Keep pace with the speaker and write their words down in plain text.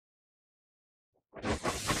Hi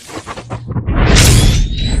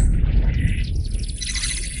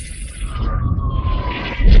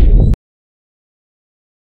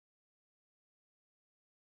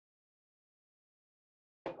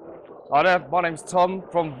there, my name's Tom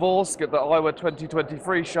from Vorsk at the IWA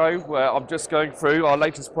 2023 show, where I'm just going through our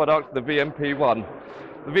latest product, the VMP1.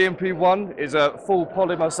 The VMP1 is a full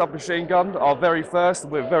polymer submachine gun, our very first,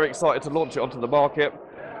 and we're very excited to launch it onto the market.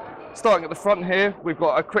 Starting at the front here, we've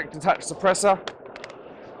got a quick detach suppressor.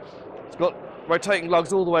 It's got rotating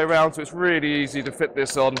lugs all the way around, so it's really easy to fit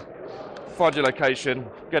this on. Find your location,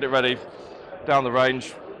 get it ready, down the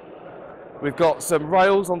range. We've got some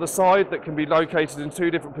rails on the side that can be located in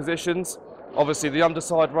two different positions. Obviously the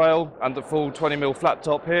underside rail and the full 20mm flat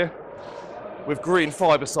top here, with green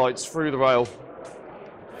fibre sights through the rail.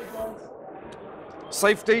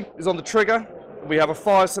 Safety is on the trigger. We have a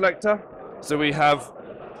fire selector, so we have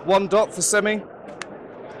 1 dot for semi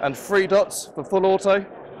and 3 dots for full auto.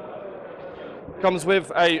 Comes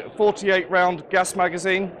with a 48 round gas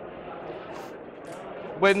magazine.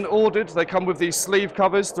 When ordered, they come with these sleeve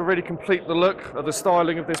covers to really complete the look of the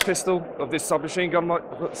styling of this pistol, of this submachine gun,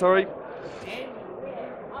 sorry.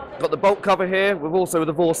 Got the bolt cover here, with also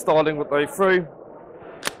the Vorsk styling that they through.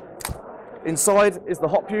 Inside is the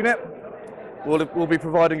hop unit. We'll be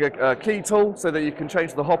providing a key tool so that you can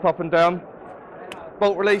change the hop up and down.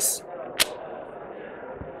 Bolt release.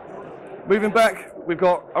 Moving back, we've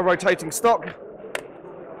got a rotating stock.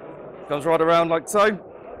 Comes right around like so.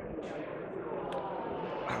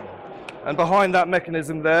 And behind that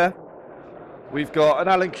mechanism there, we've got an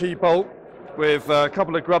Allen key bolt with a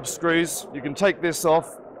couple of grub screws. You can take this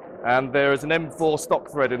off, and there is an M4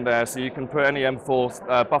 stock thread in there, so you can put any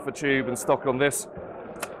M4 buffer tube and stock on this.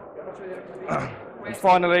 And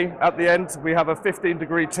finally, at the end, we have a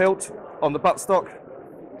 15-degree tilt on the buttstock.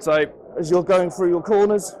 So as you're going through your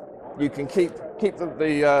corners, you can keep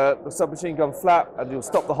the submachine gun flat, and you'll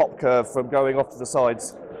stop the hop curve from going off to the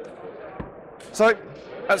sides. So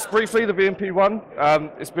that's briefly the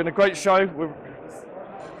VMP1. It's been a great show.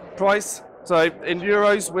 Price, so in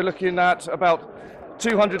euros, we're looking at about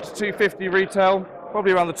 200 to 250 retail,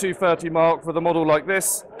 probably around the 230 mark for the model like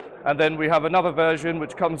this. And then we have another version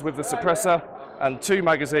which comes with the suppressor and 2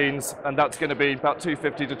 magazines, and that's going to be about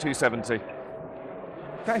 250 to 270.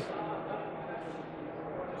 Okay.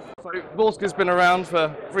 So Vorsk has been around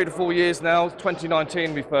for 3 to 4 years now.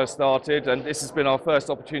 2019 we first started, and this has been our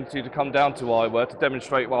first opportunity to come down to IWA to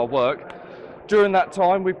demonstrate our work. During that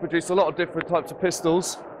time we've produced a lot of different types of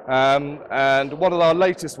pistols, and one of our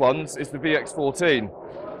latest ones is the VX-14.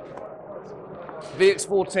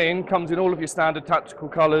 VX-14 comes in all of your standard tactical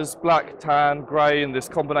colours, black, tan, grey, and this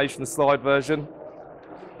combination slide version.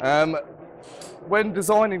 When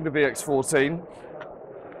designing the VX-14,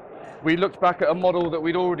 we looked back at a model that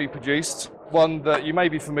we'd already produced, one that you may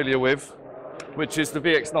be familiar with, which is the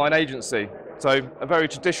VX9 Agency. So a very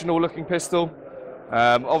traditional looking pistol,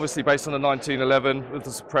 obviously based on the 1911 with the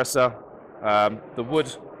suppressor, the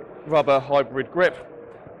wood rubber hybrid grip.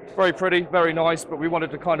 Very pretty, very nice, but we wanted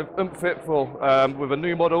to kind of oomph it with a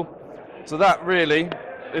new model. So that really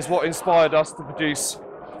is what inspired us to produce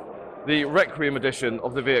the Requiem edition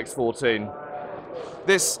of the VX-14.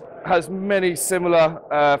 This has many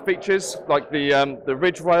similar features, like the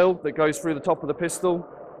ridge rail that goes through the top of the pistol,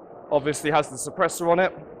 obviously has the suppressor on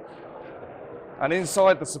it, and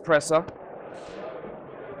inside the suppressor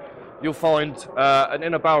you'll find an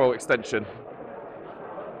inner barrel extension,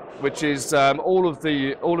 which is all of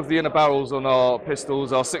the inner barrels on our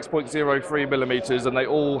pistols are 6.03mm, and they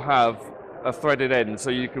all have a threaded end,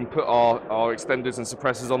 so you can put our extenders and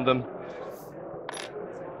suppressors on them.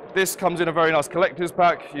 This comes in a very nice collector's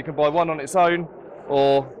pack. You can buy one on its own,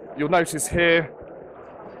 or you'll notice here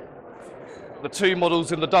the 2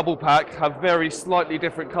 models in the double pack have very slightly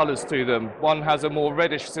different colours to them. One has a more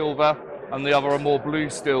reddish silver and the other a more blue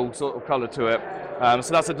steel sort of colour to it.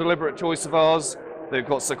 So that's a deliberate choice of ours. They've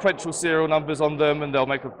got sequential serial numbers on them, and they'll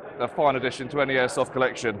make a fine addition to any Airsoft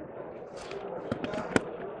collection.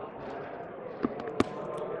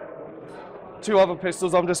 2 other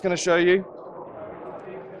pistols I'm just going to show you,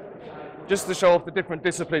 just to show off the different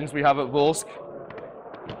disciplines we have at Vorsk.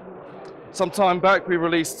 Some time back we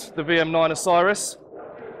released the VM9 Osiris.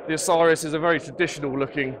 The Osiris is a very traditional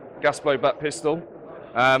looking gas blowback pistol,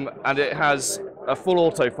 and it has a full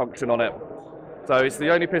auto function on it. So it's the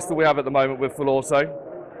only pistol we have at the moment with full auto.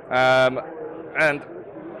 And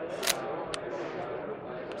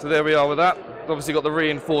so there we are with that. It's obviously got the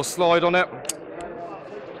reinforced slide on it.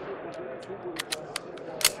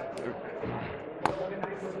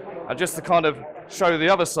 And just to kind of show the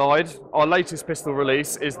other side, our latest pistol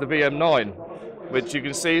release is the VM9. which you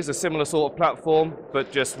can see is a similar sort of platform,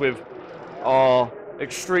 but just with our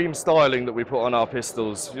extreme styling that we put on our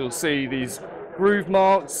pistols. You'll see these groove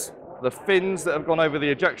marks, the fins that have gone over the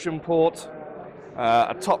ejection port,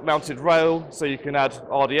 a top-mounted rail so you can add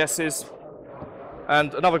RDSs.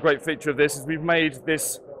 And another great feature of this is we've made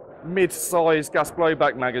this mid-size gas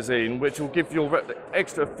blowback magazine, which will give you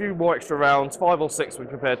a few more extra rounds, 5 or 6 when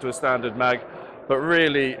compared to a standard mag. But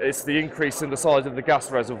really, it's the increase in the size of the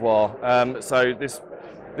gas reservoir. So this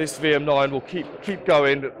VM9 will keep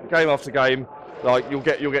going, game after game. Like you'll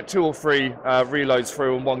get 2 or 3 reloads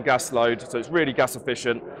through on one gas load, so it's really gas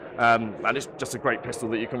efficient, and it's just a great pistol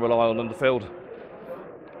that you can rely on in the field.